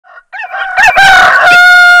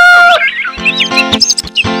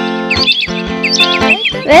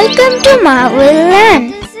Welcome to Marvel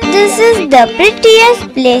Land. This is the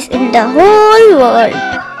prettiest place in the whole world.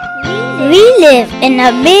 We live in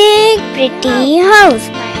a big, pretty house.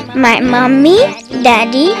 My mommy,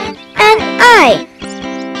 daddy, and I.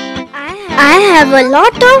 I have a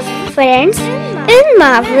lot of friends in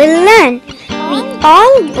Marvel Land. We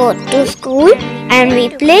all go to school and we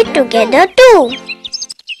play together too.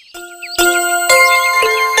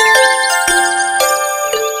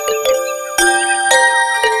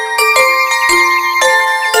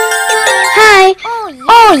 Hi.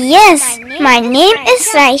 Oh yes, my name is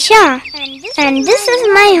Saisha and this is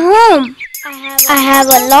my home. I have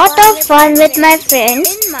a lot of fun with my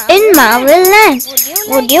friends in Marvel Land.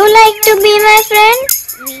 Would you like to be my friend?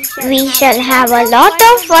 We shall have a lot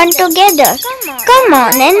of fun together. Come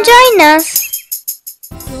on and join us.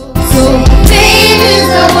 So great is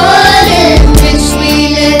the world in which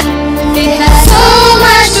we live. It has so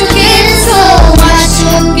much to give, so much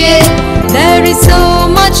to give. There is so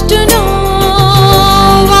much to know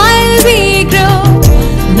while we grow.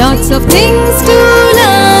 Lots of things to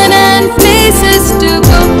learn and places to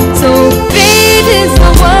go. So great is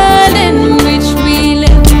the world in which we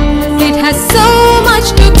live. It has so much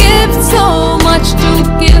to give, so much to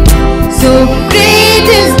give. So great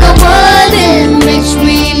is the world in which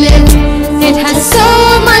we live. It has so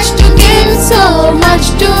much to give, so much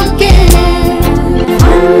to give.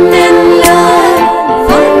 Fun and learn,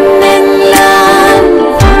 fun and learn,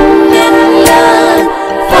 fun and learn,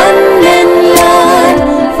 fun and learn,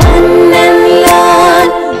 fun and learn,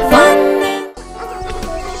 fun and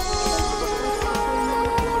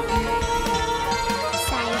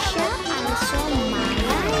Saisha, also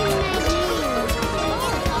Maya.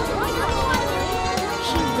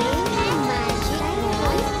 She waved her magic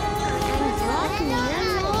wand and brought me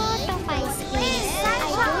a lot of ice cream. I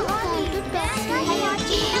don't want to talk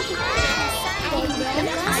too much. And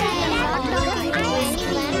because I am not talking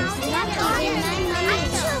to anyone, not even my mummy.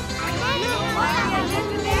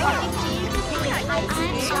 I asked her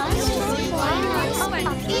to join us.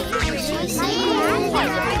 She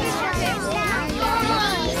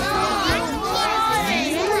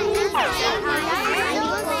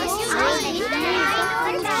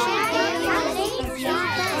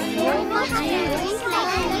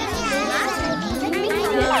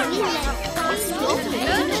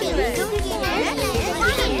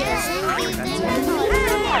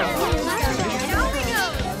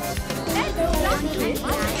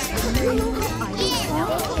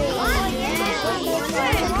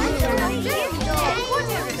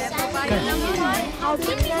said, how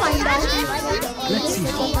can we find out? Let's see.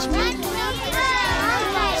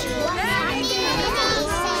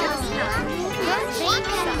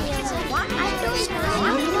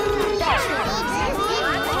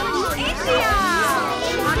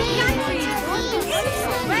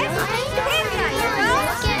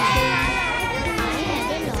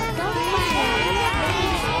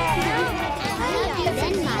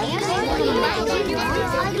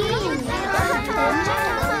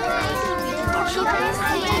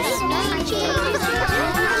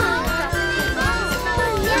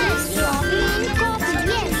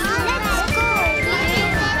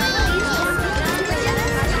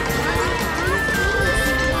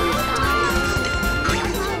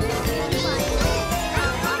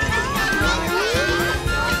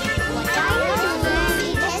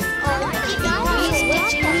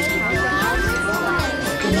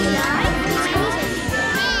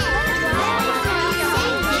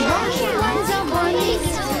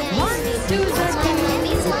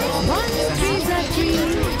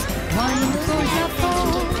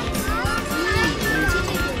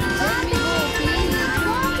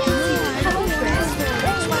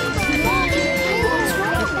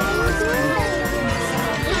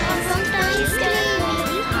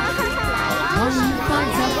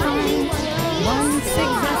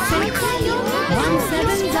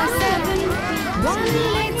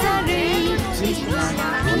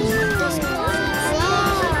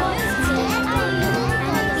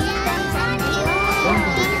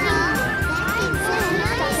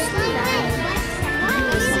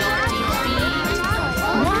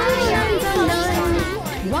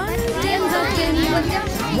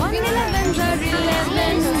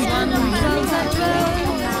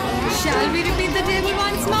 Shall we repeat the table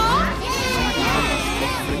once more?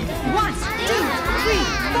 1, 2, 3,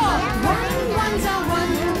 4. 1 ones are 1,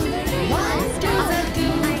 1 twos are 2,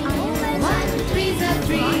 1 threes are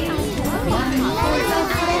 3, 1 fours are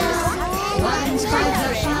 4, 1 fives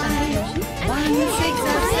are 5, 1 six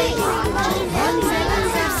are 6, 1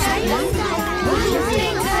 sevens are 7, 1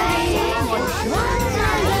 eights are 8, 1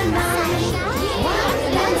 nines are 9, 1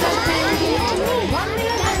 11s are 10, 1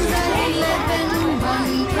 11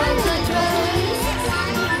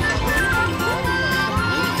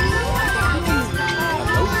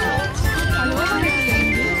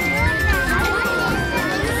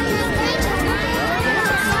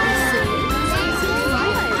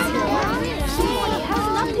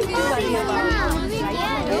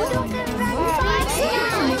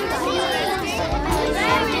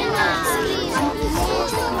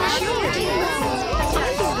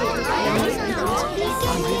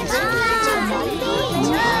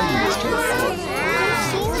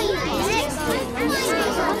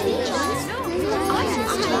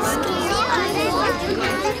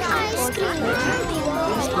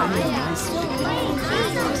 Come on.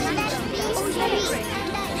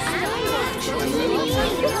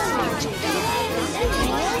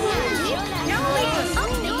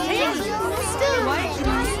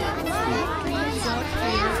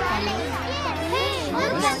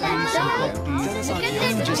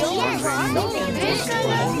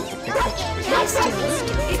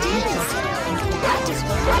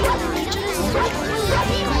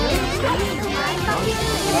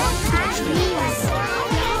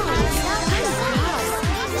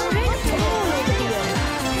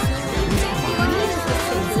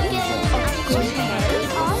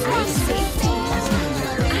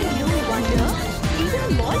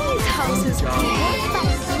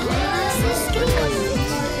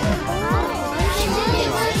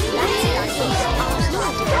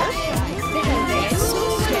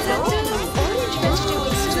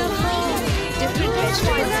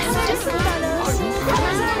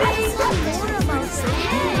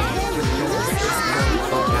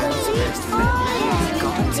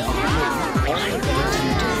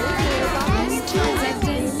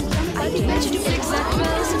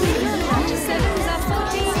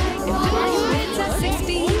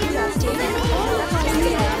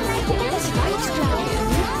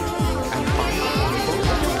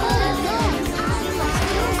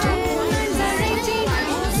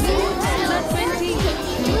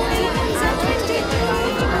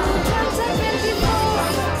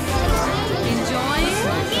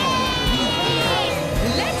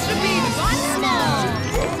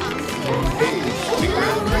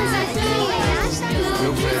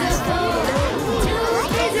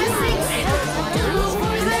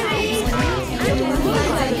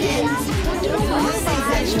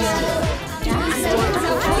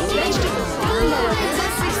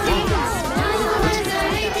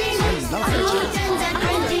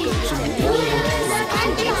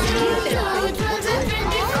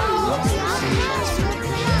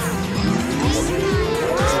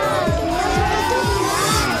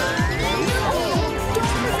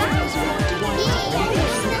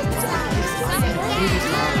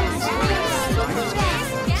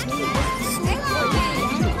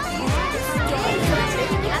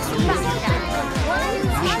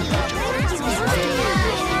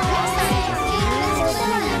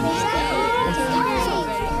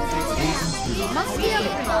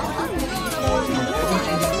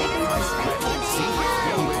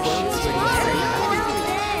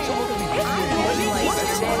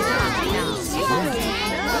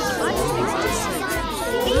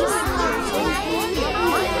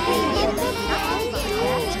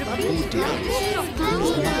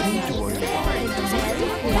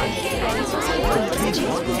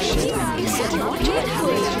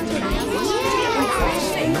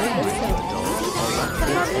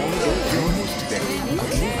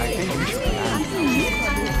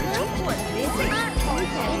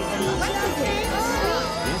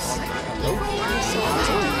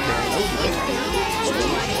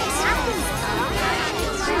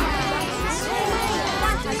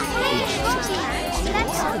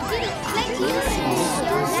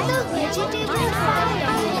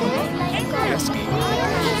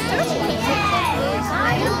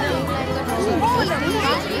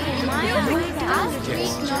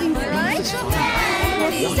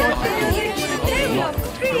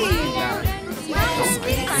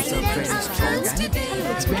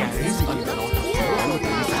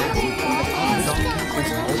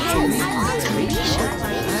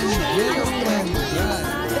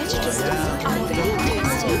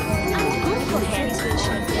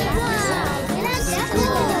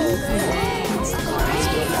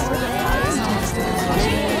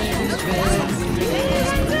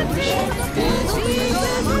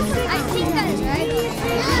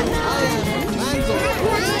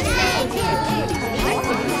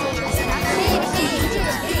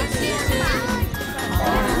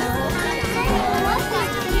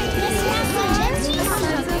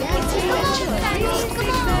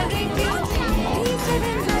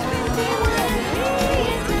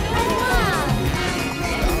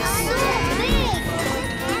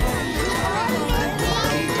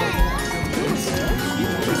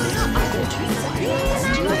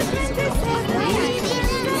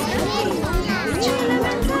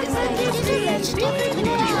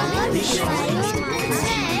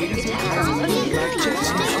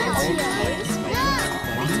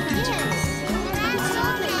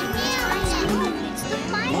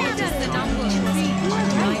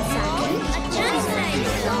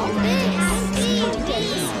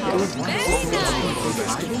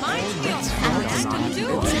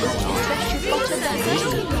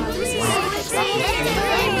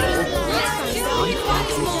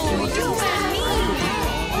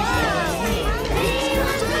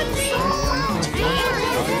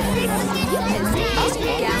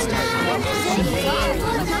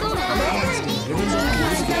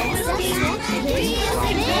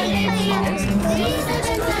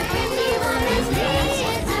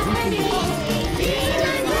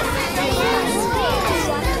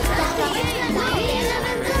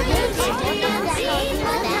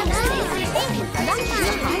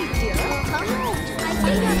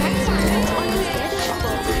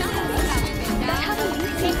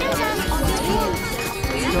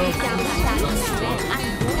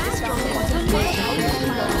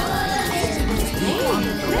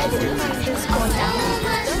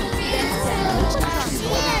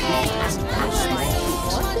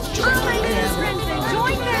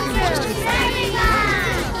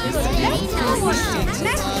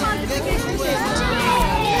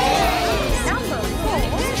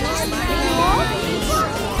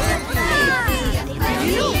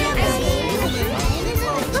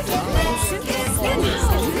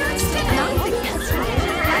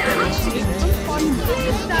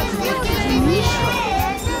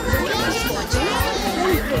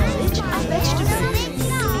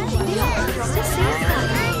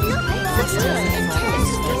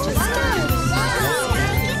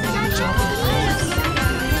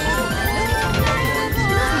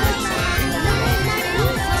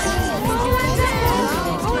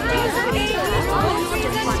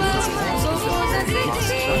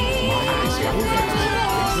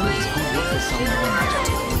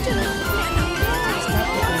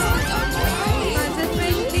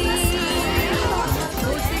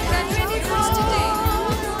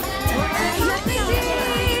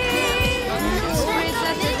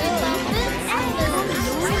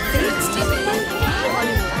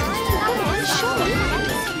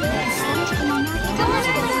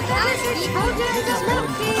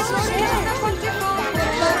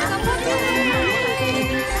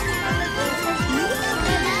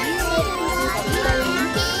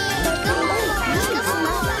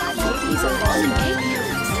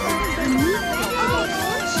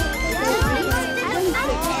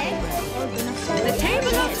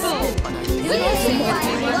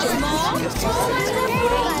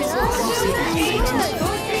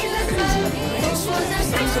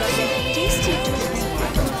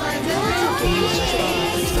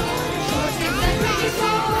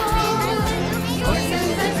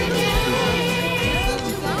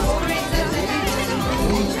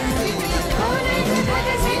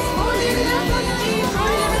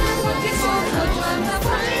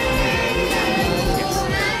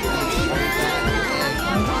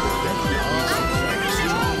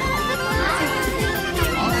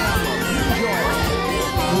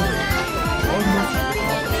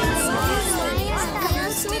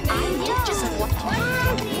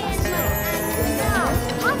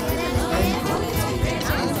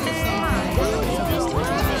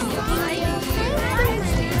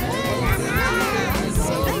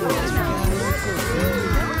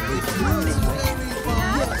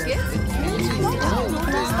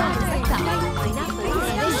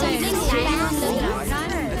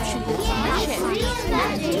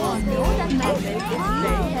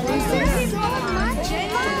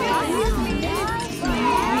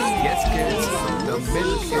 Yes, kids, the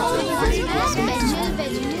milk is a very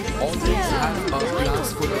always have a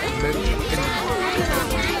glass full of milk in it.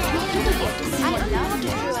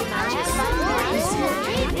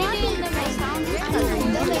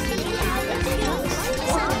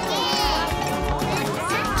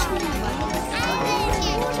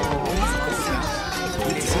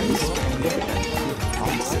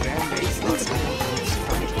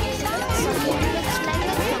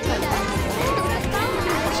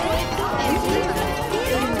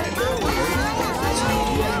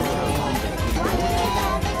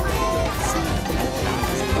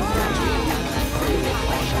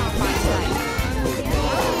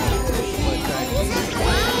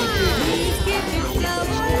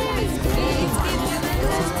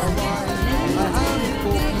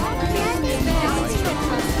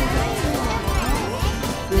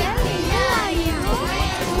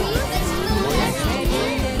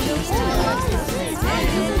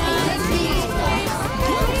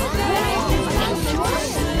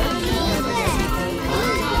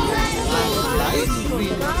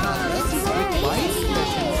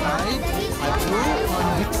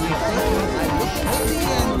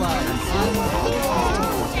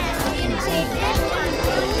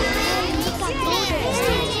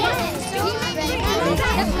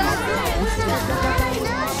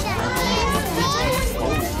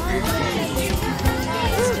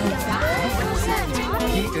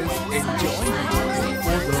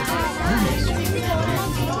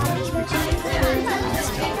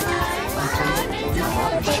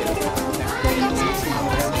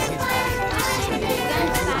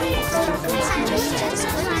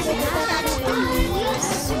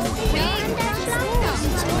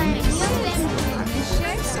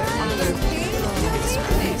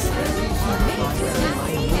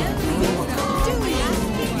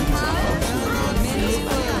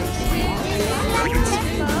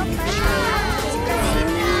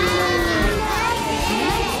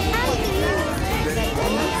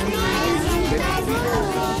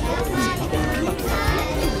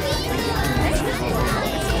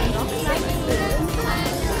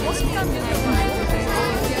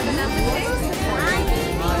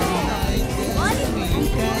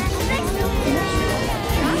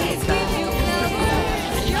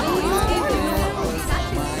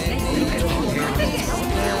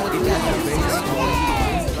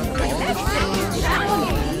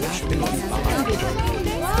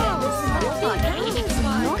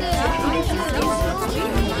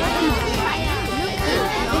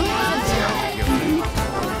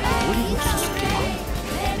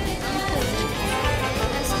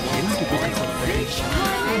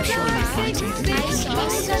 I'm sure you'll find something interesting.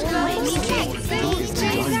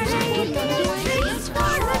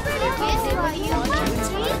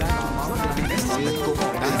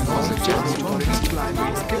 That was a challenge for its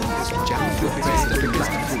climate. This challenge will be best of the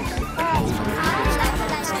best food.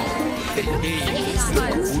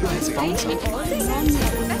 Udo has found something.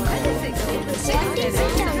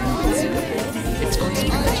 It's going to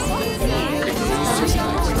be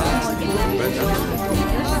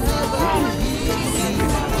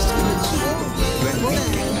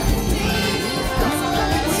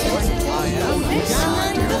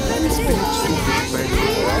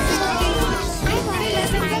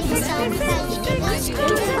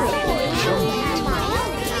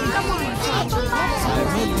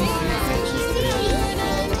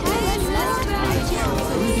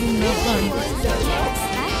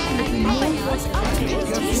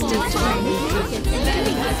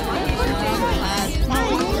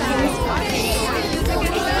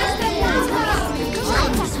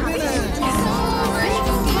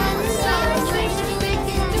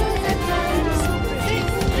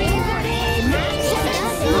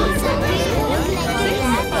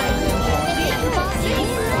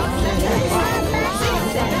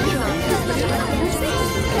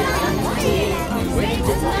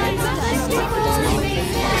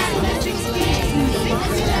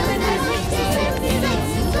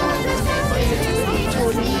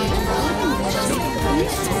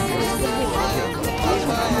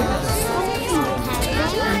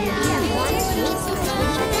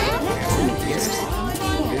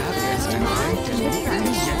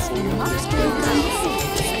it's just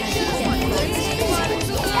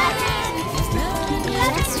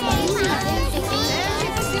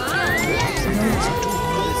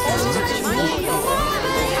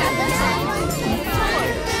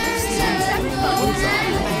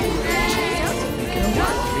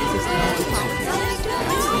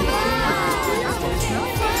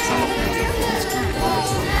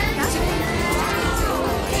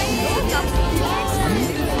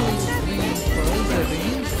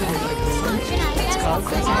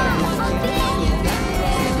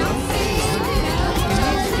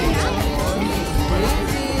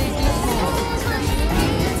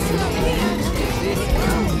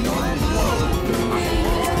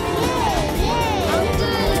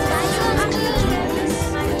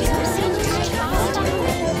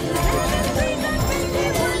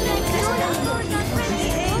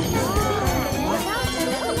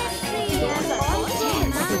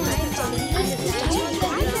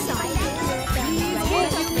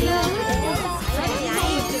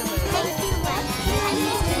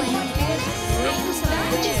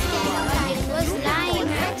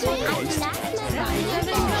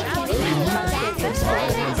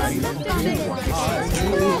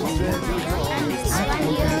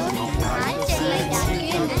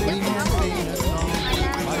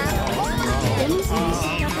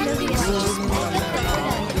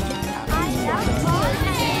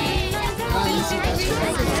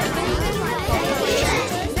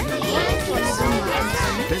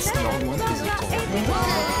This long one is a tall one,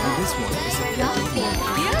 and this one is a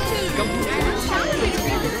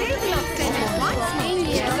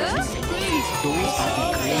Those are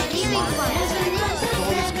the great smiles, the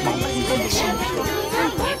tallest mountains in the world.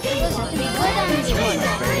 It's one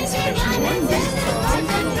very special one.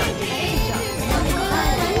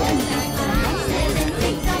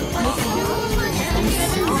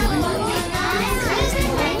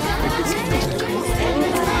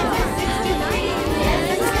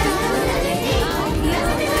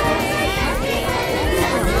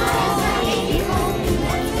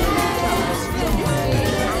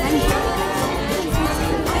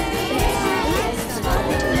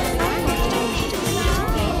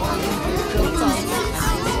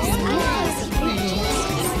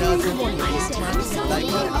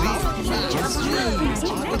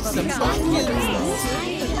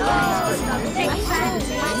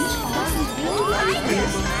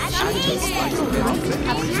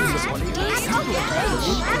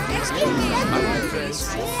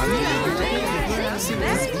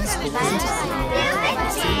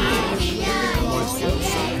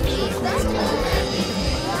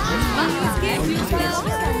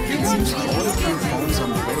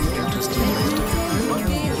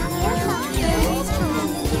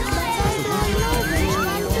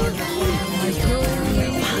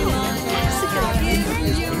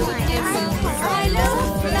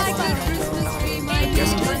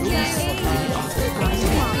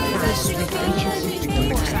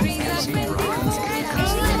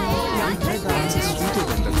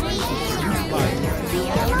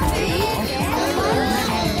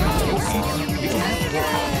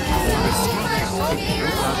 All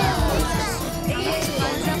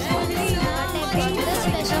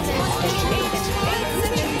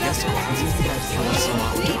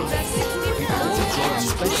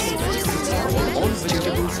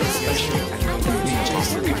vegetables are special and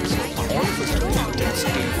delicious. All vegetables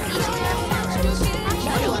taste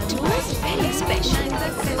Very special.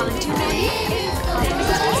 Aren't you ready?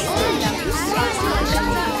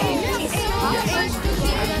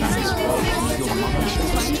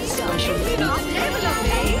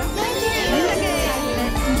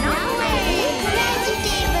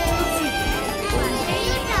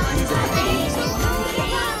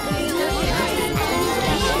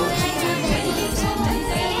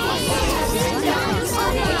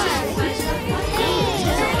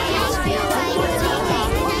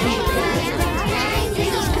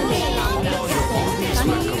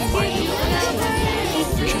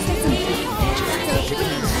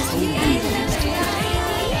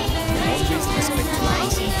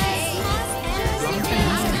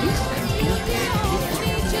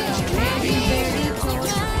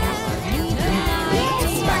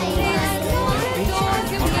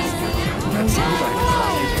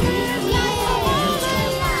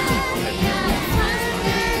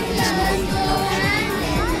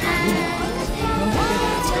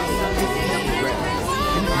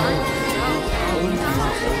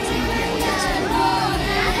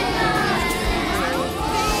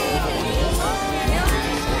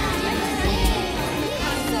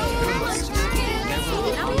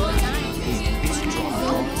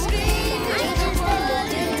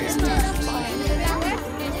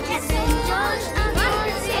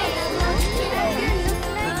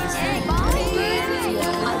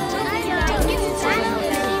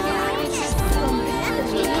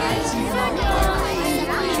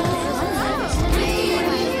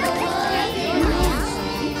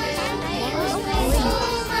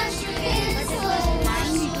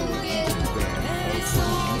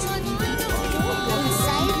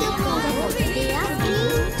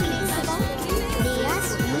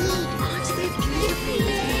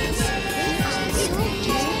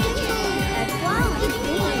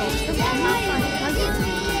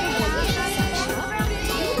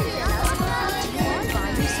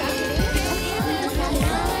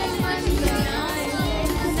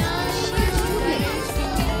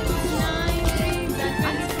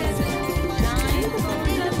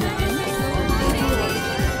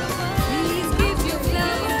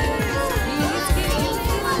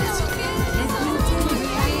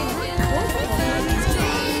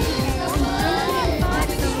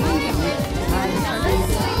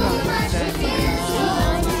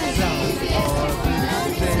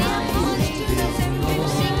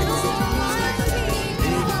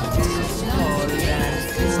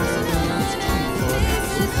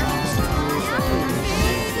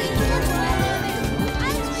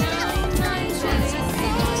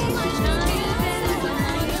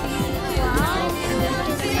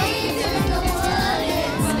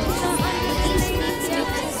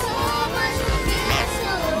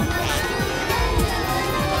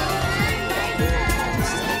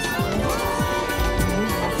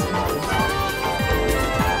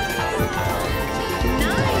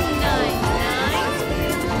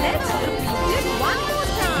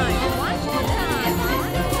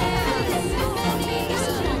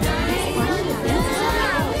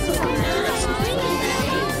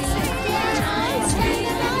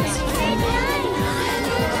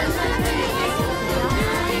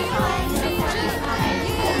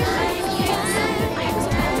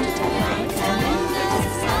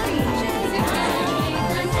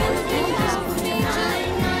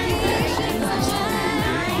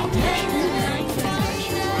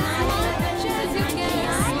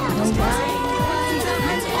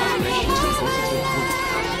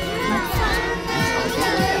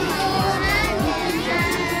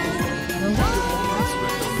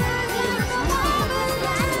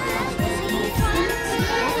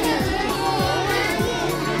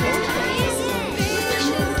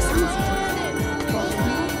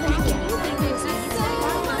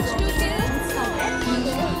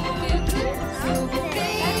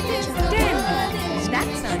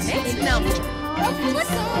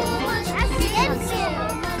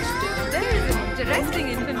 interesting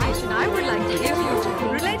information I would like to give you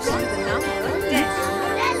related to the number 10.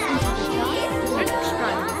 British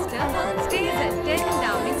Prime Minister stays at 10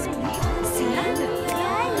 Downing Street, London.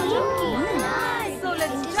 So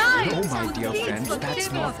let's dive No, my dear deep friends, for the that's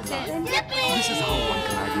table not of right. 10. This is how one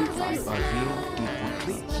can identify a real deep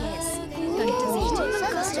tree.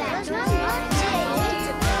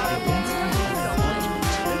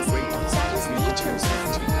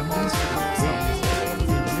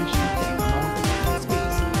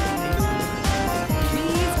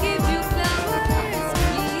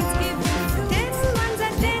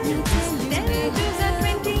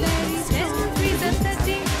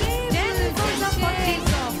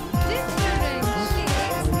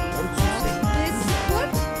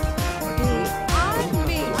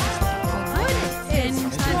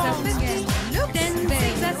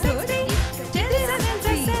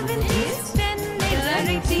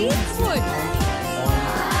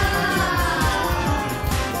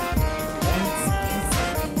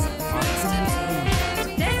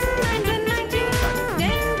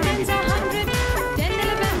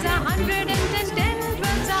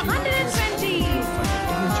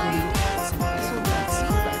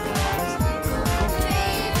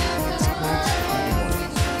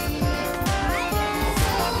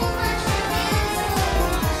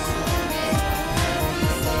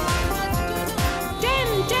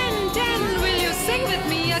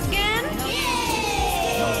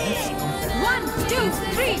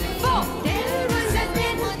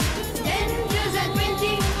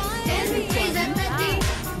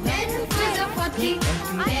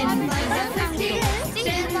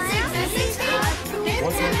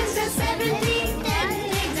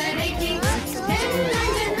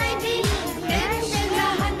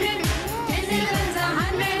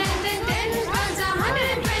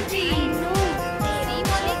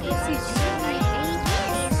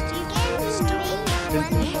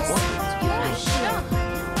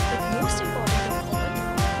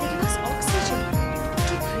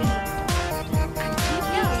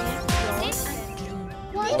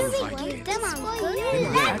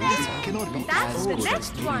 That's the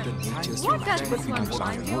next one. What does this one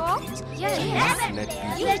remind you of? Yes.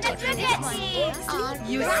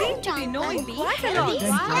 You seem to be knowing quite a lot.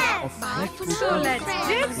 So let's dig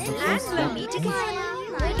and learn.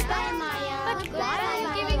 Goodbye, Maya. But why are you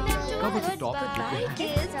giving them to Cover us? the top with your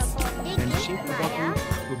Kids. hands. Then shape the bottle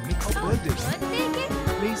to mix the birthday.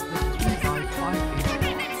 Place the 3 by 5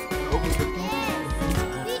 inch over the top of the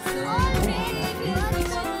food one hand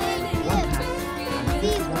and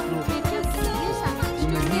fill the bottle with this.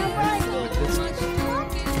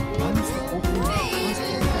 Once the opening of the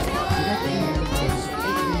first bottle, directly in the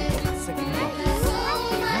opening of the second bottle.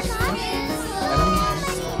 Next one, around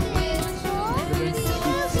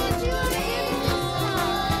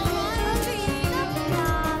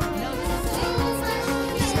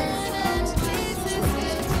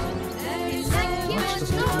the watch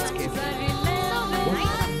the bottles carefully.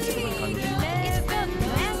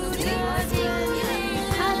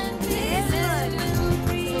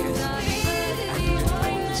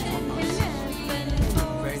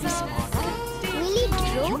 Very smart kid. Will it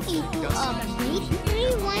grow into a big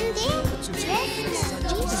tree one day?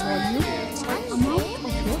 The volume or amount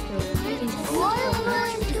of water is proportional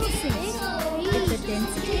to things. If the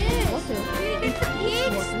density of water in each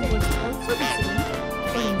bottle was also the same,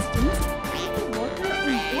 for instance, if the water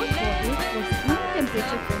in both bottles was room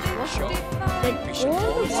temperature fresh water, then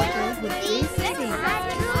all the water would stay the same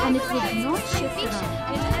and it would not shift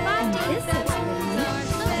around. In this experiment,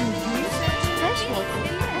 we use fresh water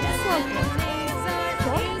and salt water.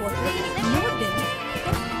 Salt water is more dense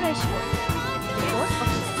than fresh water because of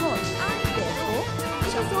the salt. Therefore, it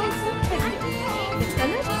is also heavier. The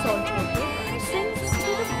colored salt water sinks to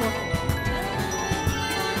the bottom.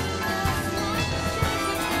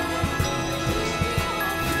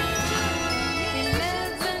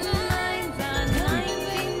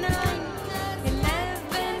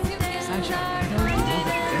 Sasha, now you know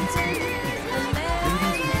the density of it.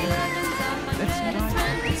 Ladies and gentlemen, let's try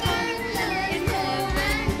out this one.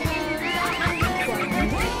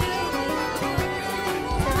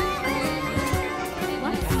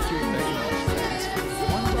 Thank you very much, friends,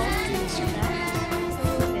 for the wonderful things you did.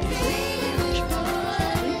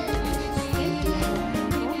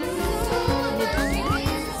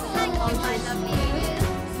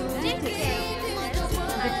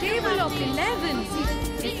 The table of 11.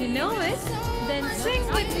 If you know it, then sing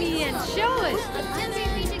with me and show it.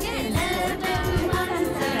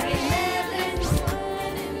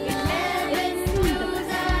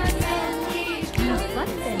 Use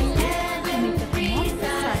one pencil to make a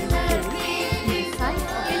monster-sized hole in the side of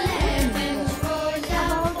the opening bowl,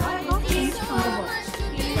 about half inch from the bottom.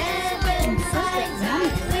 Insert the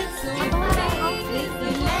diameter about halfway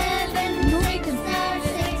in. Note the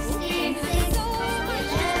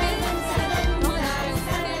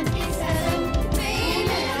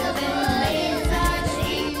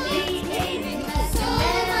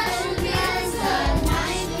So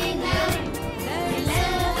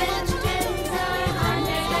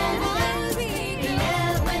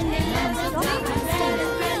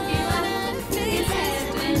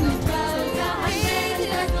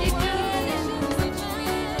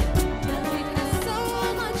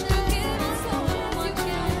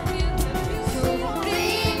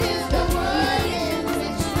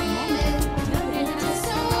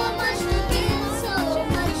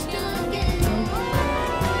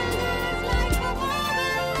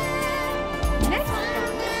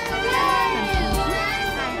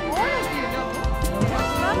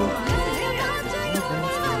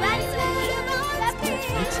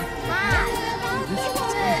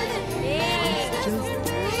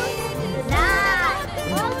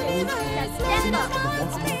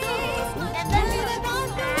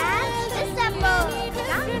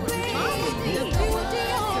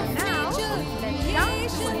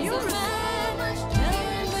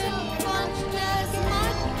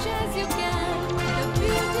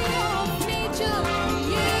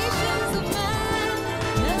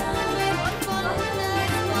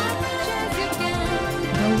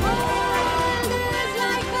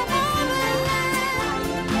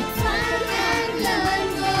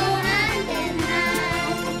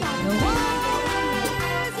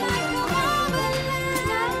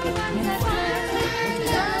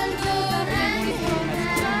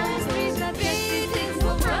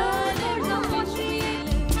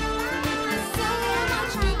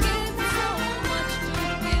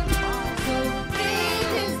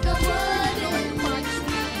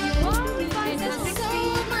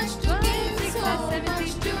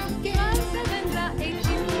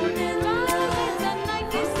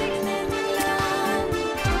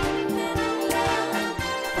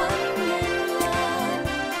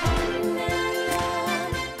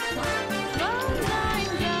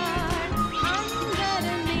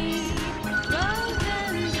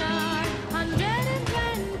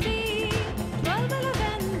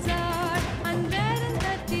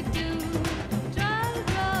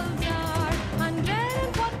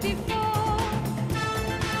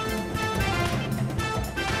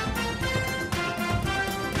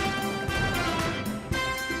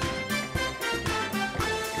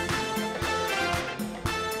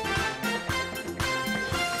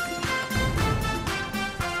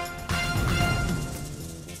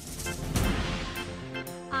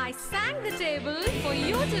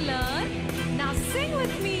you to learn. Now sing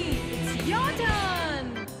with me. It's your turn.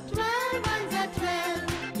 12 ones are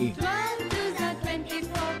 12. 8. 12 twos are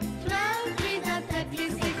 24. 12 threes are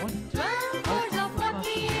 36. 12 fours are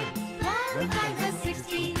 48. 12 fives are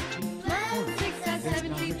 60. 12 sixes are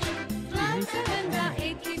 72. 12 sevens are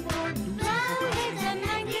 84. 12 eights are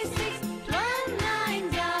 96. 12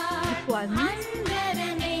 nines are Requirements: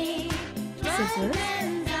 108. 12 scissors,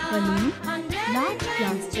 tens are balloon, 120. large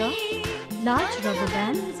plaster, large rubber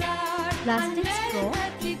band, plastic straw,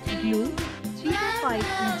 glue, 3 to 5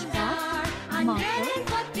 inch card, marker,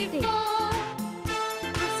 tape.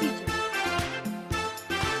 Procedure: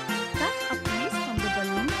 cut a piece from the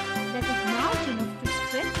balloon that is large enough to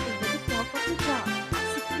stretch over the top of the jar.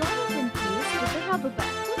 Secure it in place with a rubber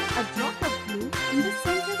band. Put a drop of glue in the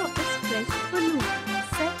center of the stretched balloon.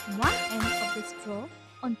 Set one end of the straw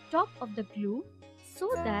on top of the glue so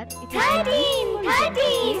that it is 13,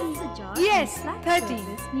 13. the jar Yes, on a flat 13.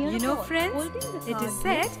 surface near You the know, ball. friends, Holding the it is card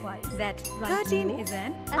said lengthwise. that Write 13 low is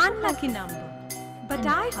an at the unlucky top. number. But And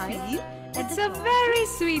I high feel at it's the a top. very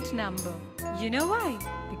sweet number. You know why?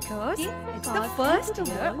 Because Take the it's the card first onto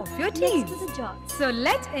the year wall of your next team. to the jar. So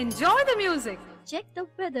let's enjoy the music. Check the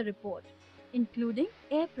weather report, including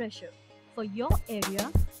air pressure, for your area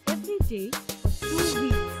every day for 2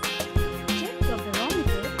 weeks. Check the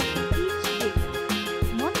barometer each day.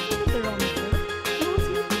 Monitor the barometer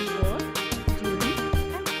closely before, during,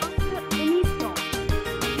 and after any storm.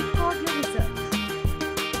 Record your results.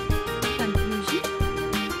 Conclusion: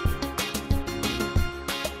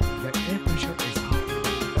 The air pressure is high.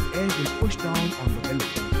 The air will push down on the balloon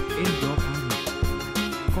in your barometer,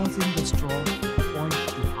 causing the straw to point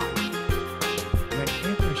too high. When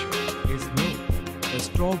air pressure is low, the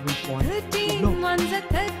straw will point to 13 low. ones are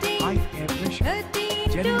 13. High air pressure 13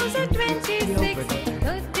 generally twos are indicates clear 26.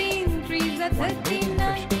 weather. 13 threes are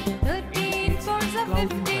 39. 13 fours are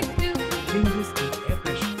Cloudy 52. Changes in air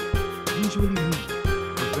pressure usually mean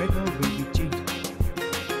the weather will be changing.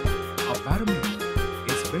 A barometer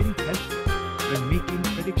is very helpful when making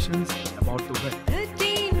predictions about the weather.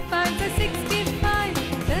 13 fives are 65.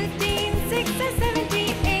 13 sixes are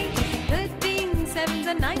 78. 13 sevens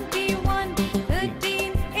are 91.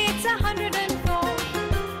 13 eights are 104.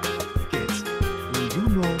 Kids, do you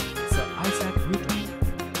know Sir Isaac Newton?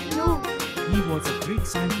 No. He was a great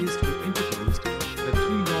scientist who introduced the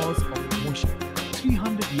 3 laws of motion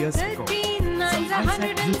 300 years ago. 13 nines are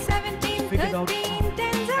Isaac Newton 117. figured out 13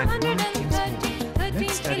 tens are and why things 130. move. 13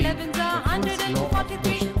 Let's study 11s are the first law of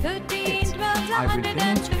 143. motion. 13 Kids, 12s are I will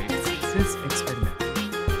demonstrate 156. this experiment.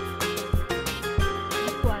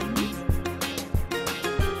 requirements: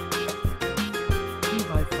 3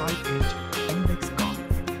 by 5 inch index card.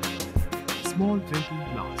 Small drinking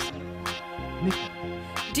glass. Nickel.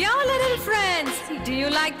 Dear little friends, do you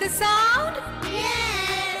like the sound?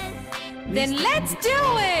 Yes. Then let's do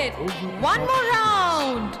it! One more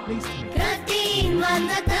round! Place the nickel. 13 ones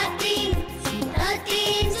are 13.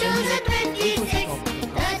 13 twos are 26.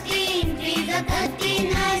 13 threes are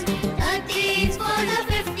 39. 13 fours are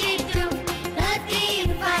 52.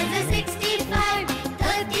 13 fives are 65.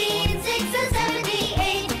 13 sixes are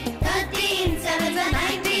 78. 13 sevens are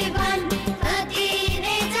 91. 13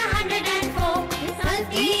 eights are 104.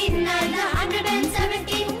 13 nines are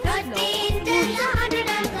 117. 13 tens are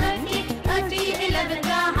 130. 13 elevens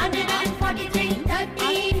are 143.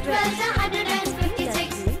 13 twelves are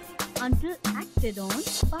 156. until acted on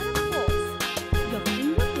by a force. Your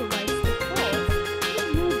finger provides the force to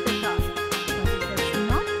move the card, but it does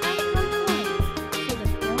not act on coin, so the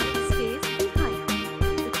coin stays behind.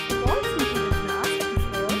 It falls into the glass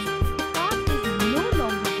because the card is no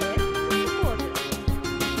longer there to support it.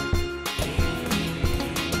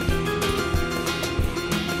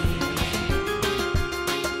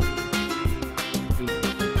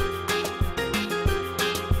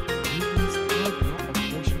 Newton's third law of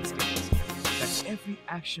motion states that every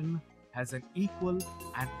action has an equal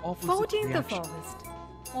and opposite 14th of reaction. August.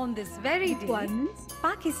 On this very day, Requirements: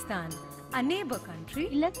 Pakistan, a neighbor country,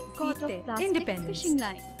 11 got feet of their plastic independence. fishing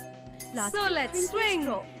line. Plastic So let's printed swing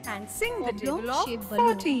straw, and sing the oblong table of shaped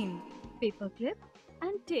balloon. 14. paper clip,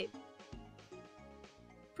 and tape.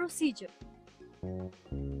 Procedure: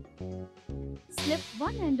 slip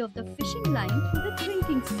one end of the fishing line through the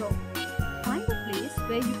drinking straw. Find a place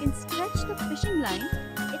where you can stretch the fishing line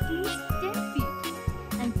at least 10 feet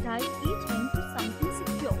and tie each end to something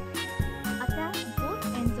secure. Attach both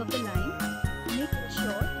ends of the line, making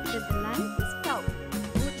sure that the line is taut.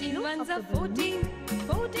 14 Look ones of are the balloon 14.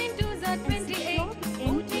 14 twos are and secure 28. the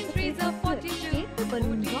end 14 with a threes are paper clip. 42. Take the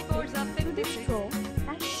balloon 14 rocket fours are through the 56. straw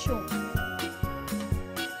as shown.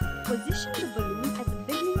 Position the balloon at the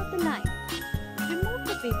beginning of the line. Remove the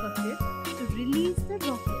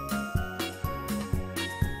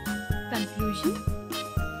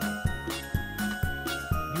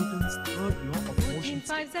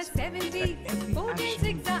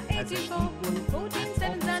has an 84. equal 14 and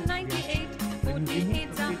sevens are opposite 98. reaction. When 14 you remove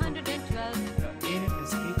eights the are paper, 112. the air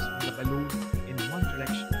escapes from the balloon in one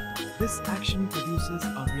direction. This action produces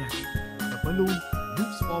a reaction. The balloon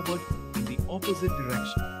moves forward in the opposite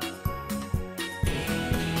direction.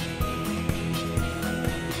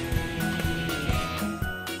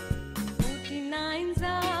 49s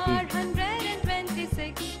are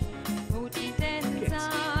 126. 14 10s Kids,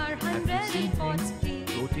 are have you seen things 140.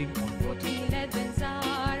 floating on water? 14 11s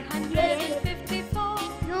are 154.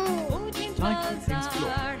 No. 14 Like 12s things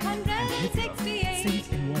float are and Hitler 168. sinks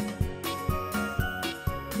in water.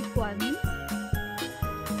 Requirements: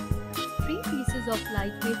 3 pieces of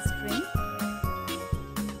lightweight string,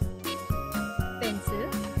 pencil,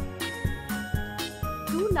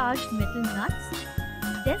 2 large metal nuts,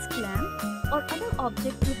 desk lamp or other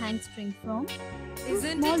object to hang string from, 2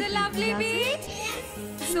 Isn't small it a lovely glasses.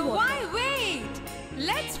 beat? So why wait?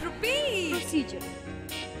 Let's repeat. Procedure: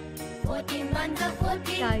 14 ones are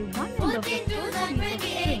 14. tie one end of the 14 twos first are piece of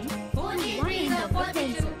 28. string to 14 one threes end are of the 42.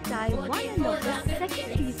 pencil. Tie one end of the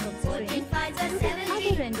second piece of 14 string fives are to the 70.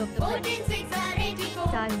 other end of the 14 pencil. six are 84.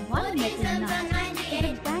 Tie one 14 metal sevens are nut to the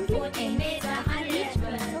 98. dangling 14 end eights are of each piece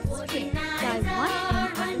 112. of 14 string. nines Tie one are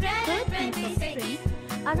end of the third piece of 126. string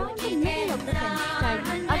around the middle of the pencil. Tie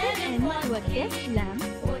the other end to a desk lamp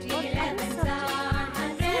or 14 other 11s subject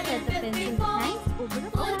are so that the pencil 154. hangs over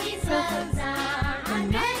a flat 14 surface. 12s are The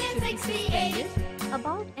nut should be 168. suspended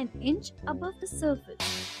about an inch above the surface.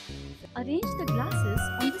 Arrange the glasses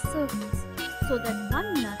on the surface so that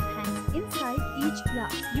one nut hangs inside each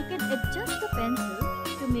glass. You can adjust the pencil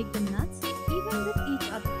to make the nuts even with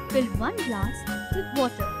each other. Fill one glass with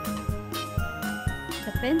water.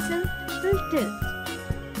 The pencil will tilt.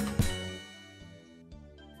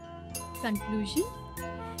 Conclusion: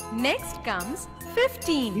 Next comes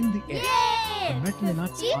 15. In the air, the metal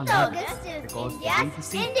nuts are 15th level August is because they India's weigh the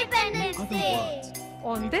same. Independence In other Day. words,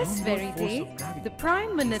 On this downward very force day, of gravity the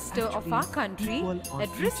Prime Minister of actually our country equal on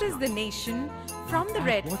addresses each the nut. nation When from you the add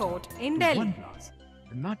Red water Fort in to Delhi. one glass,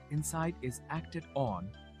 the nut inside is acted on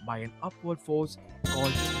by an upward force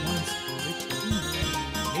called buoyancy, which in effect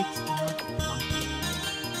makes the nut function.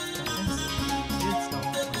 The pencil tilts down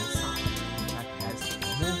on the side that has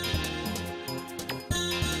more weight.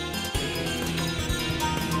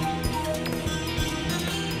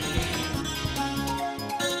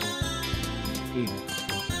 Eight.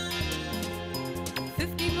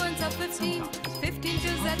 15 ones are 15, 15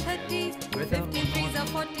 twos are 30, 15 threes are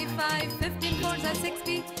 45, 15 fours are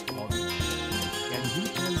 60. Or can you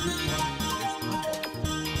tell which one is hardball?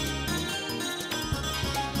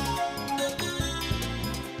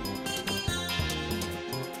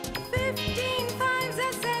 15 fives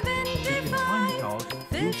are You can find 75, it out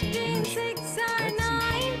using 15 English. six are Let's see.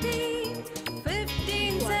 90,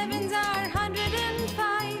 15 sevens are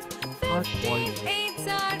 105, 15 eights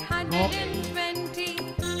are 120.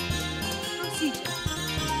 procedure: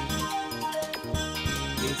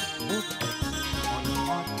 Place both eggs on a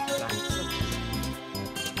hard blank surface.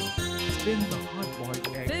 Spin the hard-boiled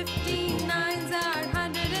egg. 15 nines are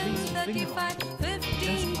 135,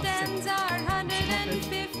 15 tens are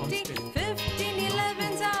 150, 15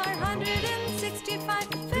 elevens are 165,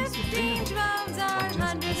 15 12s are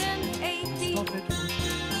 180. Stop it.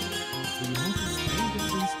 Do you notice any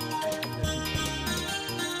difference between the two?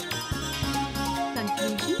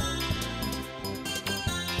 Conclusion: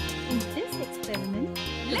 in this experiment,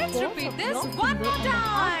 the Let's force repeat of this your one finger more on the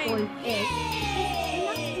time. hard-boiled egg is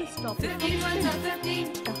enough to stop it 15 from ones are spinning.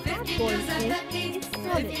 15, The 15 hard-boiled twos are egg 30, is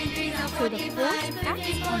solid, 15 threes are so the 45, force 15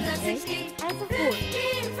 acts on fours the are egg 60, as a whole.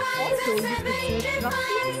 15 fives Also, are if it exerts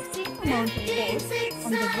roughly the 75, same amount of 15 force six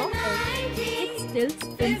on the are raw egg, 90, it still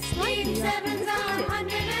spins 15 slightly after sevens the are tip.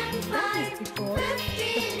 105, That is because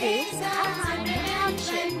the 15 force eights are acts on the hard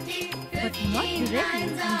shell, 120, but not 15 directly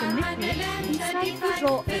nines on the are liquid inside the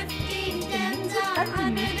raw egg. 15 The tens liquid are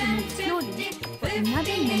continues to move slowly 150, for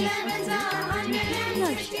another 15 minute or 11s two are due to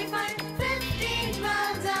inertia. 165, 15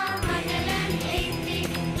 12s are 180.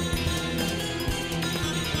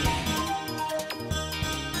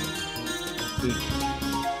 Eight.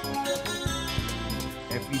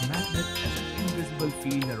 Every magnet has an invisible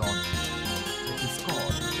field around it. It is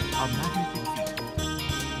called a magnetic field.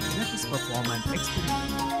 Let us perform an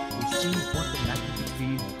experiment to see what the magnetic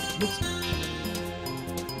field looks like.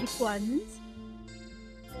 Requirements: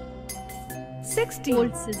 16.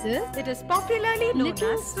 old scissors, It is popularly known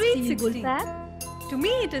little as Sweet steel bull 16. pad, To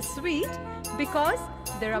me, it is sweet because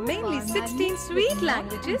there are mainly 16 sweet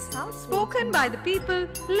languages spoken by the people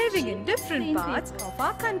living in different parts of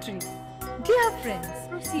our country. Dear friends,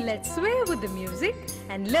 let's sway with the music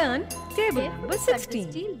and learn table therefore number cut the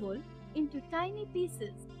 16. steel wool into tiny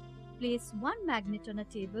pieces. Place one magnet on a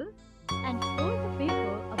table and hold the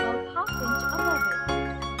paper about half-inch above it.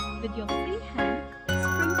 With your free hand,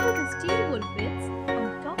 sprinkle the steel wool bits on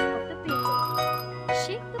top of the paper.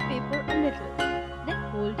 Shake the paper a little, then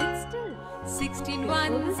hold it still. 16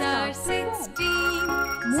 ones are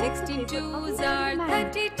 16, 16 twos are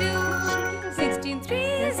 32, 16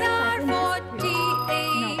 threes are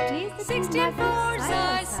 48, 16 fours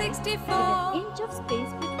are 64. With an inch of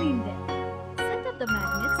space between them. Set up the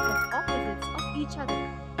magnets as opposites of each other,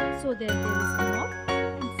 so that there is a north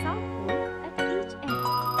and south pole at each end.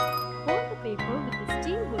 Hold the paper with the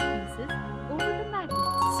steel wool pieces over the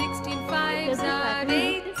magnets. 16 fives are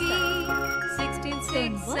 80, 16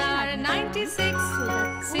 sixes are 96,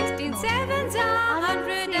 16 sevens are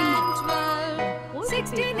 112,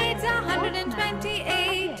 16 eights are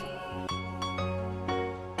 128.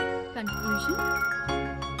 Conclusion.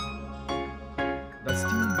 The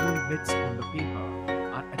steel wool bits on the paper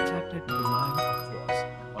are attracted to the line of force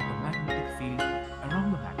or the magnetic field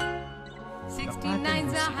around the magnet. 16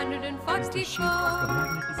 nines are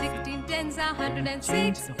 144, 16 tens are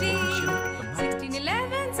 160, 16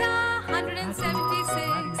 elevens are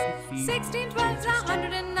 176, 16 twelves are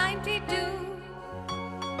 192.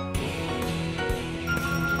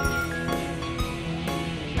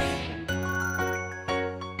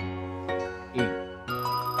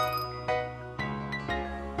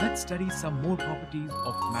 Let's study some more properties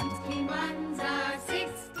of magnets. 16 ones are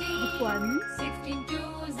 60, Requirements. 16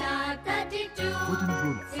 twos are 32, Wooden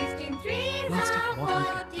ruler, 16 threes plastic are bottle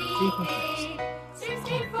cap, paper 48, clips,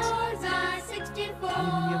 16 fours are 64,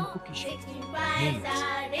 aluminium cookie sheet, 16 fives nails,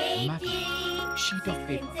 are 80, matchbook, sheet of 16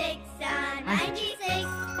 paper, sixes are handkerchief,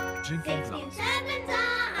 96, drinking 16 glass. sevens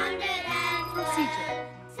are 112,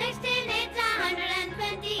 16 eights are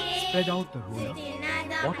 128, Spread out the ruler, 16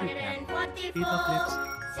 nines are bottle cap, 144, paper clips,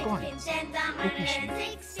 16 coins, tens are cookie sheet,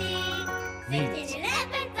 160, nails. 16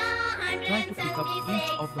 elevens are Try to pick up each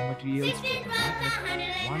of the materials 16 of the twelves are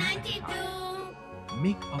magnet one at a 192. time.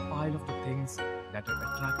 Make a pile of the things that are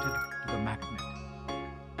attracted to the magnet.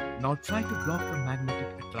 Now try to block the magnetic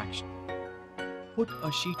attraction. Put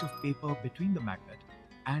a sheet of paper between the magnet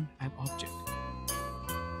and an object.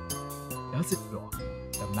 Does it block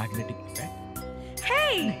the magnetic effect?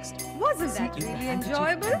 Hey! Next, Wasn't see that if the really handkerchief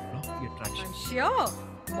enjoyable? can block the attraction. I'm sure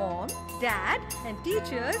Mom, Dad, and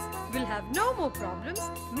teachers will have no more problems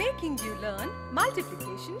making you learn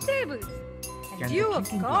multiplication tables. And Can you, the of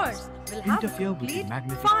drinking course, glass will have a interfere with the complete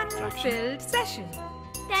magnetic fun-filled session.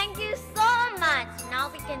 Thank you so much. Now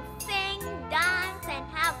we can sing, dance, and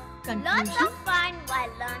have lots Conclusion. of fun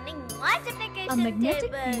while learning multiplication A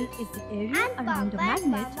magnetic tables. field is the area And around a Papa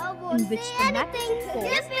and magnet Mama won't in which say the magnetic anything. force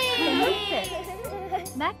Yippee! is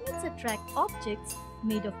Magnets attract objects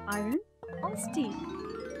made of iron or steel.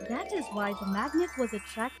 That is why the magnet was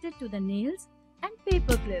attracted to the nails and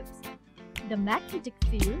paper clips. The magnetic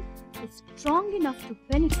field is strong enough to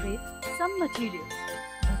penetrate some materials,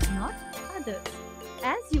 but not others.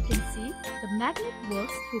 As you can see, the magnet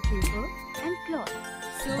works through paper and cloth.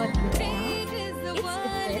 So But with great now, is the its world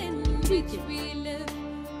effect in which weakens. we live.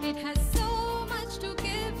 It has so much to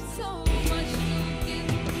give, so much to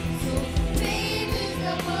give. So great is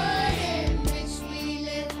the world in which we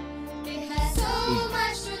live. It has so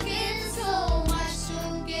much to give, so much to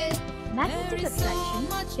give. Magnetic There is so attraction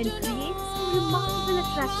much can to create know some remarkable while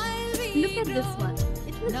attractions. we Look at this grow. one.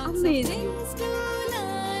 It will Lots amaze of you. things to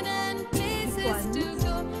learn and places to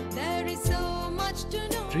go. There is so much to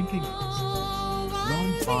know. Drinking glass,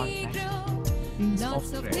 long while bar we handle, grow. piece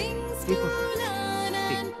Lots of of thread, things to paper clips, learn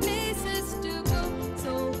and tape. places to go.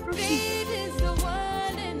 So great is the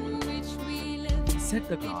world in which we live. Set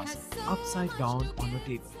the glass upside down on a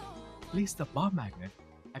table. Place the bar magnet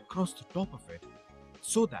across the top of it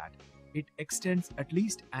so that it extends at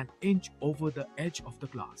least an inch over the edge of the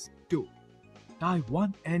glass. 2. Tie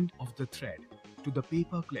one end of the thread to the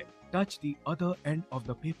paper clip. Touch the other end of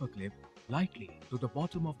the paper clip lightly to the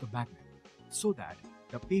bottom of the magnet so that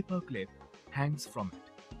the paper clip hangs from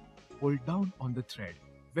it. Pull down on the thread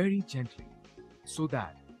very gently so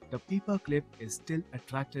that the paper clip is still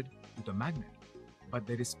attracted to the magnet, but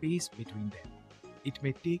there is space between them. It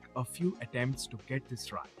may take a few attempts to get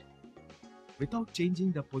this right. Without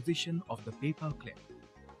changing the position of the paper clip,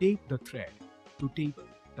 tape the thread to table.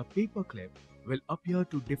 The paper clip will appear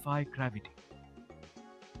to defy gravity.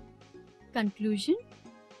 Conclusion.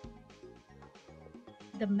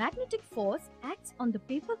 The magnetic force acts on the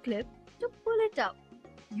paper clip to pull it up.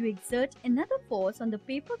 You exert another force on the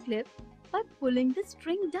paper clip by pulling the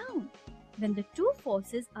string down. When the two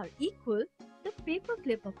forces are equal, the paper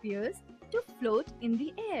clip appears to float in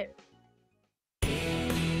the air.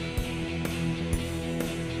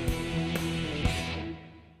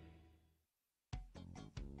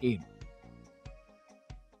 Aim.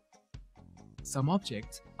 Some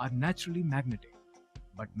objects are naturally magnetic,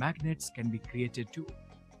 but magnets can be created too.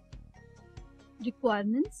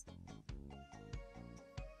 Requirements: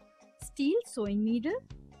 steel sewing needle,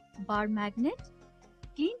 bar magnet,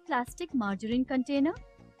 clean plastic margarine container,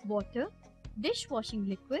 water, dishwashing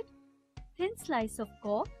liquid, thin slice of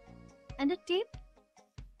cork, and a tape.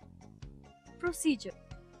 Procedure: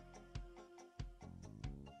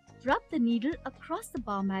 rub the needle across the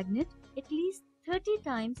bar magnet at least 30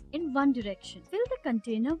 times in one direction. Fill the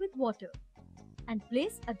container with water and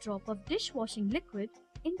place a drop of dishwashing liquid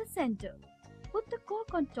in the center. Put the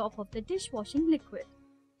cork on top of the dishwashing liquid.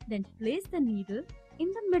 Then place the needle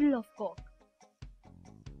in the middle of cork.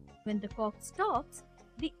 When the cork stops,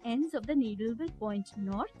 the ends of the needle will point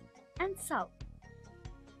north and south.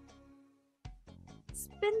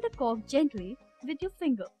 Spin the cork gently with your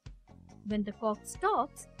finger. When the cork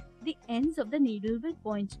stops, the ends of the needle will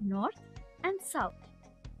point north and south.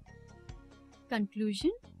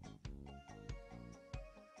 Conclusion: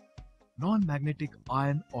 Non-magnetic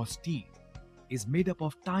iron or steel is made up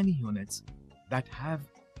of tiny units that have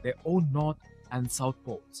their own north and south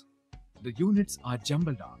poles. The units are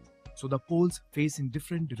jumbled up, so the poles face in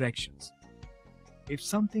different directions. If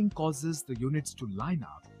something causes the units to line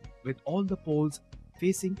up with all the poles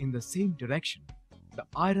facing in the same direction, the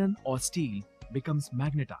iron or steel becomes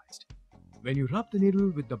magnetized. When you rub the needle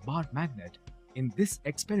with the bar magnet in this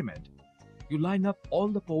experiment, you line up all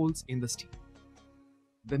the poles in the steel.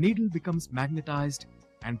 The needle becomes magnetized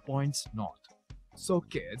and points north. So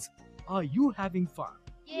kids, are you having fun?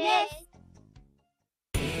 Yes.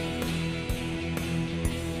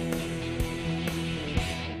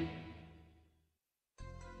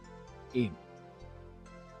 Aim.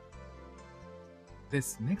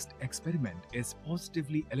 This next experiment is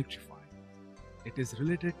positively electrifying. It is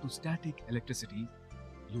related to static electricity.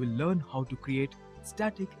 You will learn how to create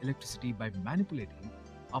static electricity by manipulating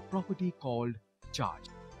a property called charge.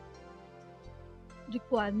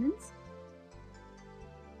 Requirements: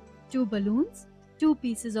 2 balloons, 2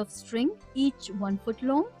 pieces of string, each 1 foot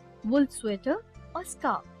long, wool sweater or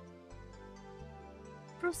scarf.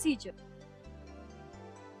 Procedure: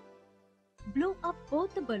 blow up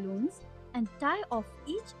both the balloons and tie off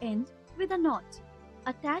each end with a knot.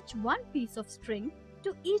 Attach 1 piece of string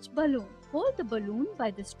to each balloon. Hold the balloon by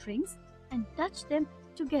the strings and touch them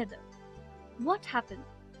together. What happened?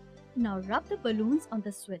 Now rub the balloons on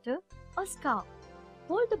the sweater or scarf.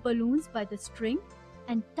 Hold the balloons by the string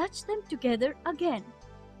and touch them together again.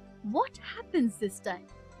 What happens this time?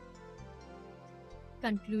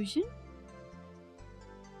 Conclusion: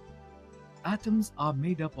 Atoms are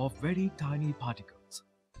made up of very tiny particles.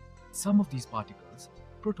 Some of these particles,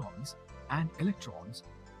 protons and electrons,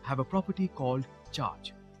 have a property called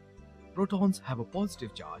charge. Protons have a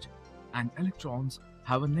positive charge and electrons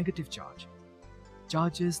have a negative charge.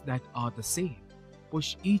 Charges that are the same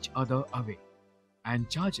push each other away, and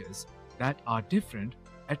charges that are different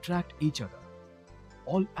attract each other.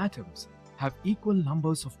 All atoms have equal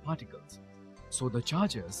numbers of particles, so the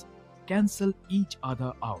charges cancel each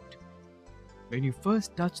other out. When you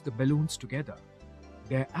first touch the balloons together,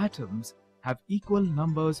 their atoms have equal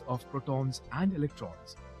numbers of protons and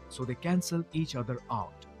electrons, so they cancel each other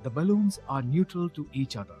out. The balloons are neutral to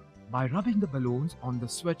each other. By rubbing the balloons on the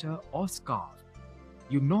sweater or scarf,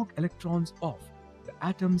 you knock electrons off the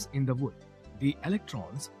atoms in the wool. The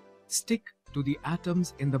electrons stick to the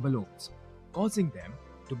atoms in the balloons, causing them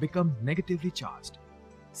to become negatively charged.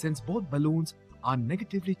 Since both balloons are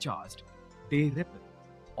negatively charged, they repel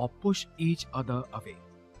or push each other away.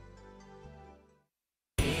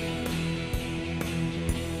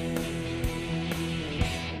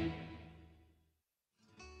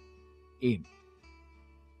 Aim.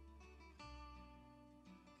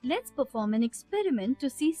 Let's perform an experiment to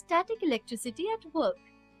see static electricity at work.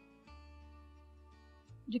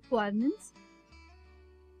 Requirements: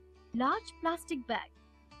 large plastic bag,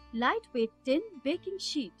 lightweight tin baking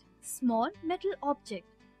sheet, small metal object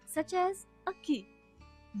such as a key,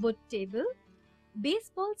 wood table,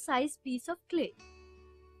 baseball sized piece of clay.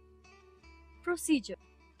 Procedure: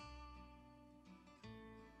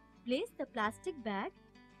 place the plastic bag,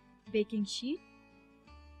 baking sheet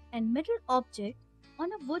and metal object on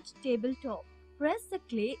a wood tabletop. Press the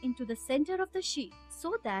clay into the center of the sheet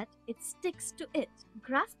so that it sticks to it.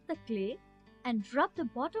 Grasp the clay and rub the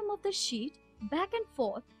bottom of the sheet back and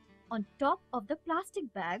forth on top of the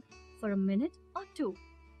plastic bag for a minute or 2.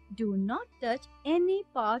 Do not touch any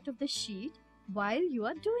part of the sheet while you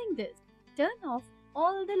are doing this. Turn off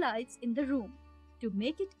all the lights in the room to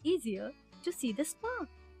make it easier to see the spark.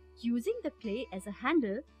 Using the clay as a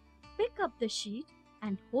handle, pick up the sheet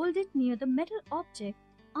and hold it near the metal object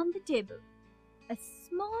on the table. A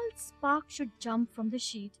small spark should jump from the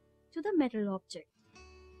sheet to the metal object.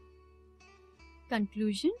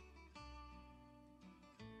 Conclusion.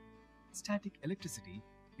 Static electricity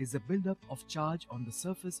is the buildup of charge on the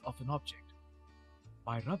surface of an object.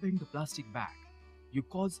 By rubbing the plastic bag, you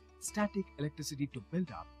cause static electricity to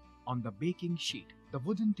build up on the baking sheet. The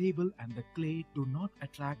wooden table and the clay do not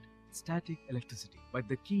attract static electricity, but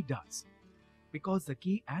the key does. Because the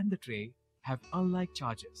key and the tray have unlike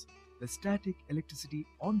charges, the static electricity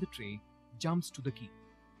on the tray jumps to the key.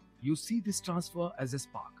 You see this transfer as a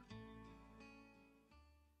spark.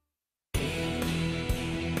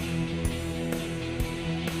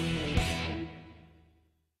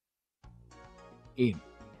 Aim.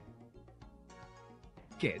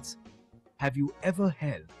 Kids, have you ever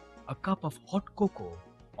held a cup of hot cocoa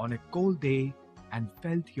on a cold day and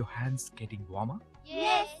felt your hands getting warmer?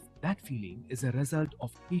 Yes. That feeling is a result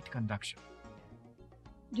of heat conduction.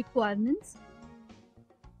 Requirements: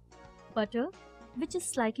 butter, which is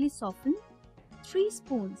slightly softened, 3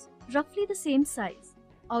 spoons, roughly the same size.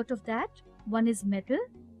 Out of that, 1 is metal,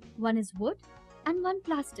 1 is wood, and 1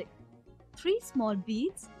 plastic. 3 small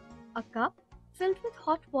beads, a cup filled with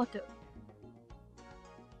hot water.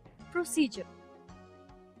 Procedure: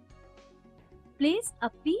 place a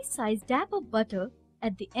pea-sized dab of butter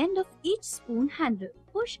at the end of each spoon handle.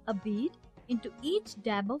 Push a bead into each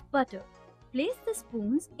dab of butter. Place the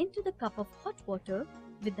spoons into the cup of hot water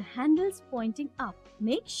with the handles pointing up.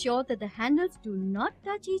 Make sure that the handles do not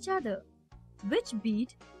touch each other. Which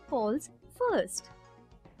bead falls first?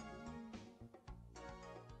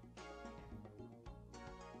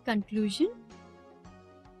 Conclusion.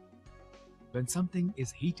 When something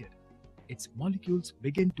is heated, its molecules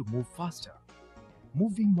begin to move faster.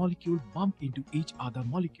 Moving molecules bump into each other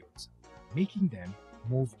molecules, making them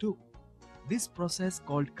move too. This process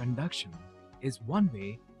called conduction is one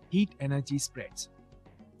way heat energy spreads.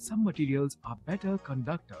 Some materials are better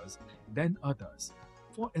conductors than others.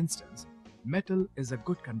 For instance, metal is a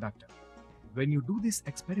good conductor. When you do this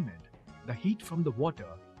experiment, the heat from the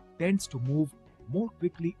water tends to move more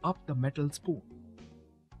quickly up the metal spoon,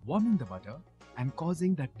 warming the butter and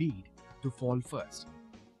causing that bead to fall first.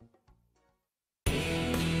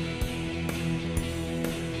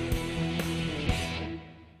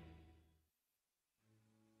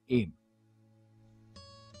 Aim.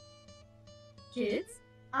 Kids,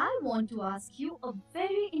 I want to ask you a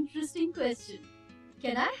very interesting question.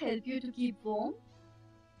 Can I help you to keep warm?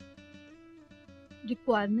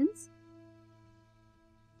 Requirements: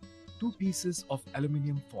 2 pieces of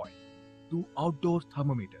aluminium foil, 2 outdoor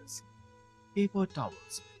thermometers, paper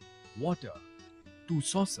towels, water, 2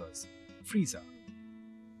 saucers, freezer.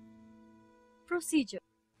 Procedure: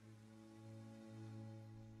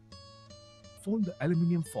 Fold the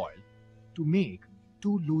aluminium foil to make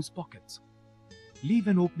 2 loose pockets. Leave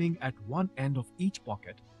an opening at one end of each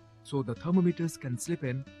pocket so the thermometers can slip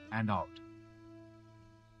in and out.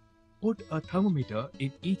 Put a thermometer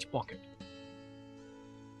in each pocket.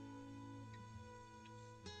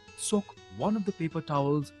 Soak one of the paper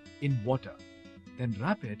towels in water, then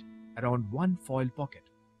wrap it around one foil pocket.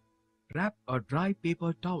 Wrap a dry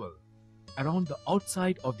paper towel around the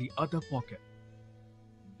outside of the other pocket.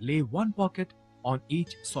 Lay one pocket on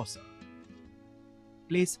each saucer.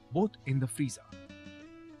 Place both in the freezer.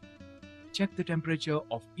 Check the temperature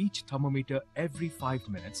of each thermometer every 5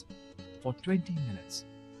 minutes for 20 minutes.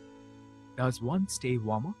 Does one stay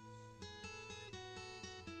warmer?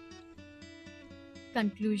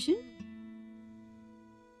 Conclusion: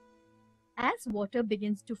 as water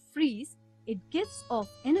begins to freeze, it gives off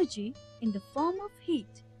energy in the form of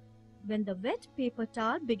heat. When the wet paper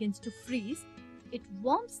towel begins to freeze, it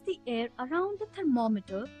warms the air around the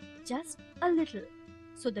thermometer just a little,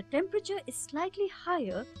 so the temperature is slightly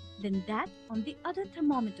higher than that on the other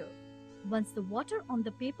thermometer. Once the water on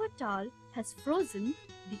the paper towel has frozen,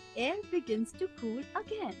 the air begins to cool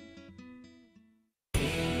again.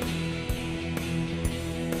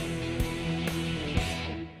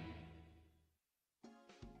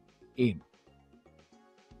 Aim.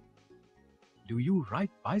 Do you ride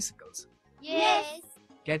bicycles? Yes.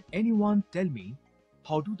 Can anyone tell me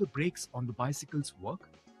how do the brakes on the bicycles work?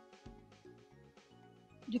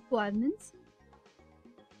 Requirements: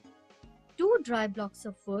 2 dry blocks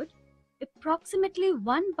of wood, approximately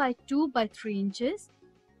 1 by 2 by 3 inches,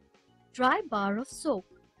 dry bar of soap.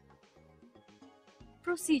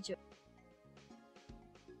 Procedure: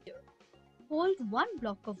 hold 1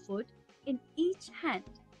 block of wood in each hand.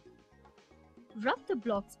 Rub the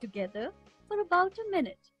blocks together for about a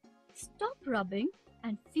minute. Stop rubbing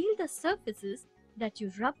and feel the surfaces that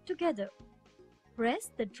you rub together.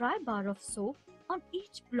 press the dry bar of soap on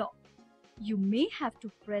each block. You may have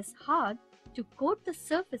to press hard to coat the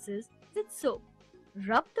surfaces with soap.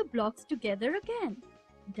 Rub the blocks together again.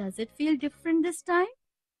 Does it feel different this time?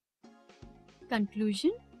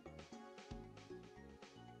 Conclusion: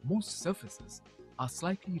 Most surfaces are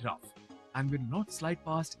slightly rough and will not slide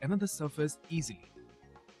past another surface easily.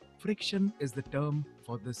 Friction is the term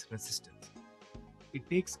for this resistance. It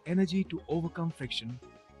takes energy to overcome friction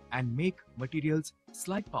and make materials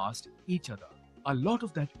slide past each other. A lot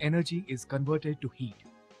of that energy is converted to heat.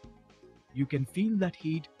 You can feel that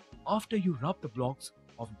heat after you rub the blocks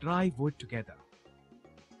of dry wood together.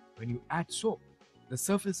 When you add soap, the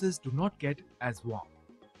surfaces do not get as warm.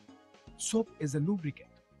 Soap is a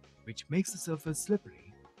lubricant which makes the surface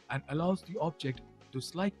slippery and allows the object to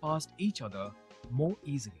slide past each other more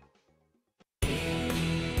easily.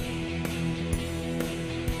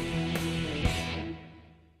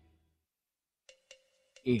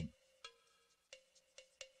 Aim.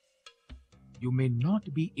 You may not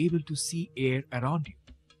be able to see air around you,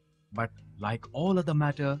 but like all other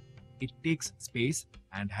matter, it takes space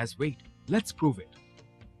and has weight. Let's prove it.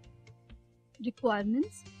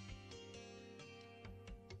 Requirements: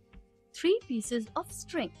 3 pieces of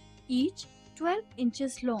string, each 12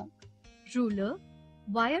 inches long, ruler,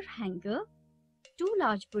 wire hanger, 2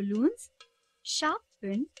 large balloons, sharp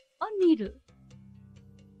pin or needle.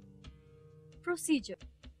 Procedure: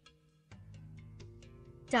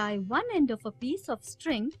 tie one end of a piece of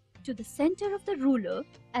string to the center of the ruler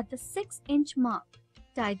at the 6-inch mark.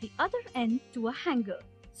 Tie the other end to a hanger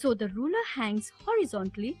so the ruler hangs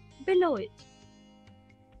horizontally below it.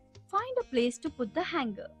 Find a place to put the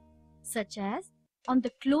hanger, such as on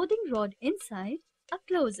the clothing rod inside a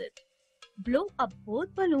closet. Blow up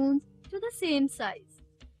both balloons to the same size.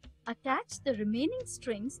 Attach the remaining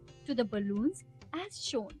strings to the balloons as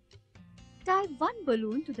shown. Tie one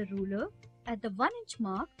balloon to the ruler at the 1-inch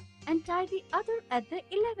mark and tie the other at the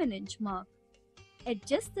 11-inch mark.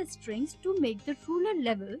 Adjust the strings to make the ruler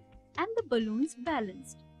level and the balloons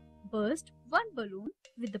balanced. Burst one balloon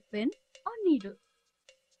with the pin or needle.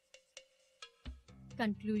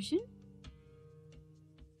 Conclusion: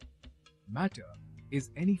 Matter is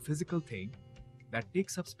any physical thing that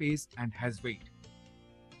takes up space and has weight.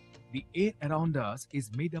 The air around us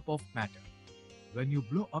is made up of matter. When you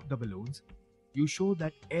blow up the balloons, you show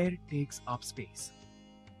that air takes up space.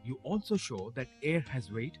 You also show that air has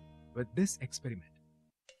weight with this experiment.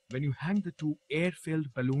 When you hang the 2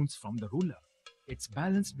 air-filled balloons from the ruler, it's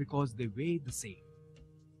balanced because they weigh the same.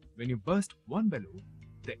 When you burst one balloon,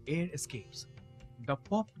 the air escapes. The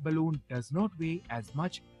popped balloon does not weigh as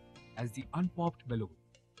much as the unpopped balloon.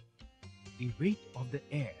 The weight of the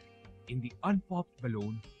air in the unpopped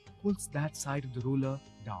balloon pulls that side of the ruler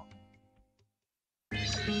down.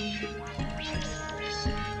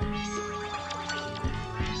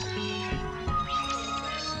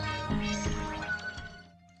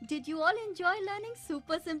 Did you all enjoy learning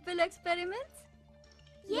super simple experiments?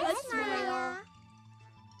 Yes, Maya.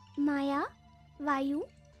 Maya, Vayu,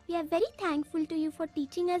 we are very thankful to you for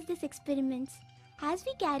teaching us these experiments, as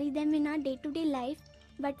we carry them in our day-to-day life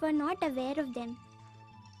but were not aware of them.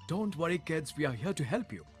 Don't worry, kids, we are here to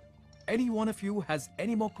help you. Any one of you has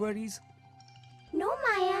any more queries? No,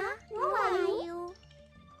 Maya. No, Vayu.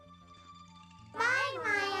 Bye,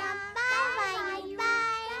 Maya. Bye, Vayu.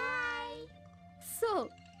 Bye. So,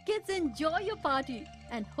 kids, enjoy your party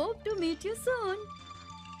and hope to meet you soon.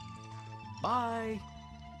 Bye.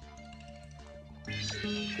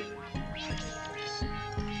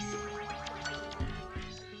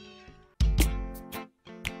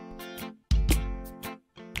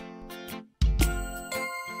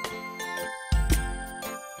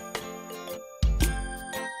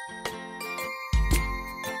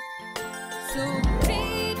 So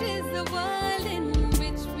great is the world in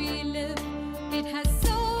which we live. It has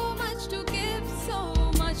so much to give, so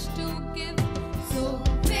much to give. So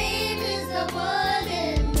great is the world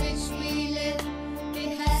in which we live.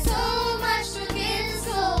 It has so much to give,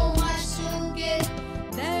 so much to give.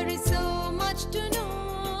 There is so much to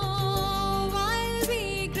know while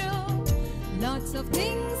we grow. Lots of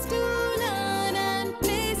things to learn and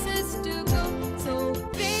places to go. So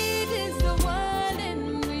great is the world in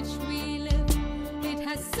which we live. It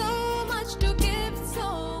has so much to give,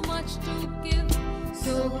 so much to give.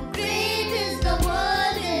 So great is the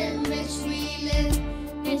world in which we live.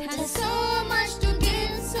 It has so much to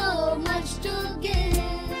give, so much to give.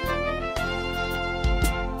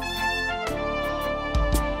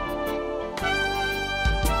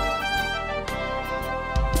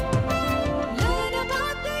 Learn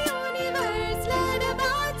about the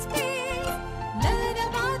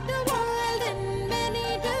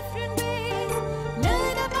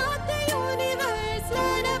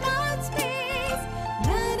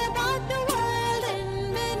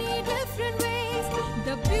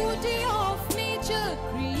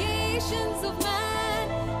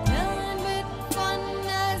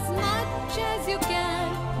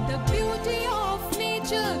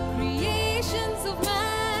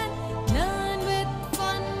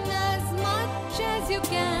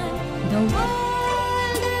No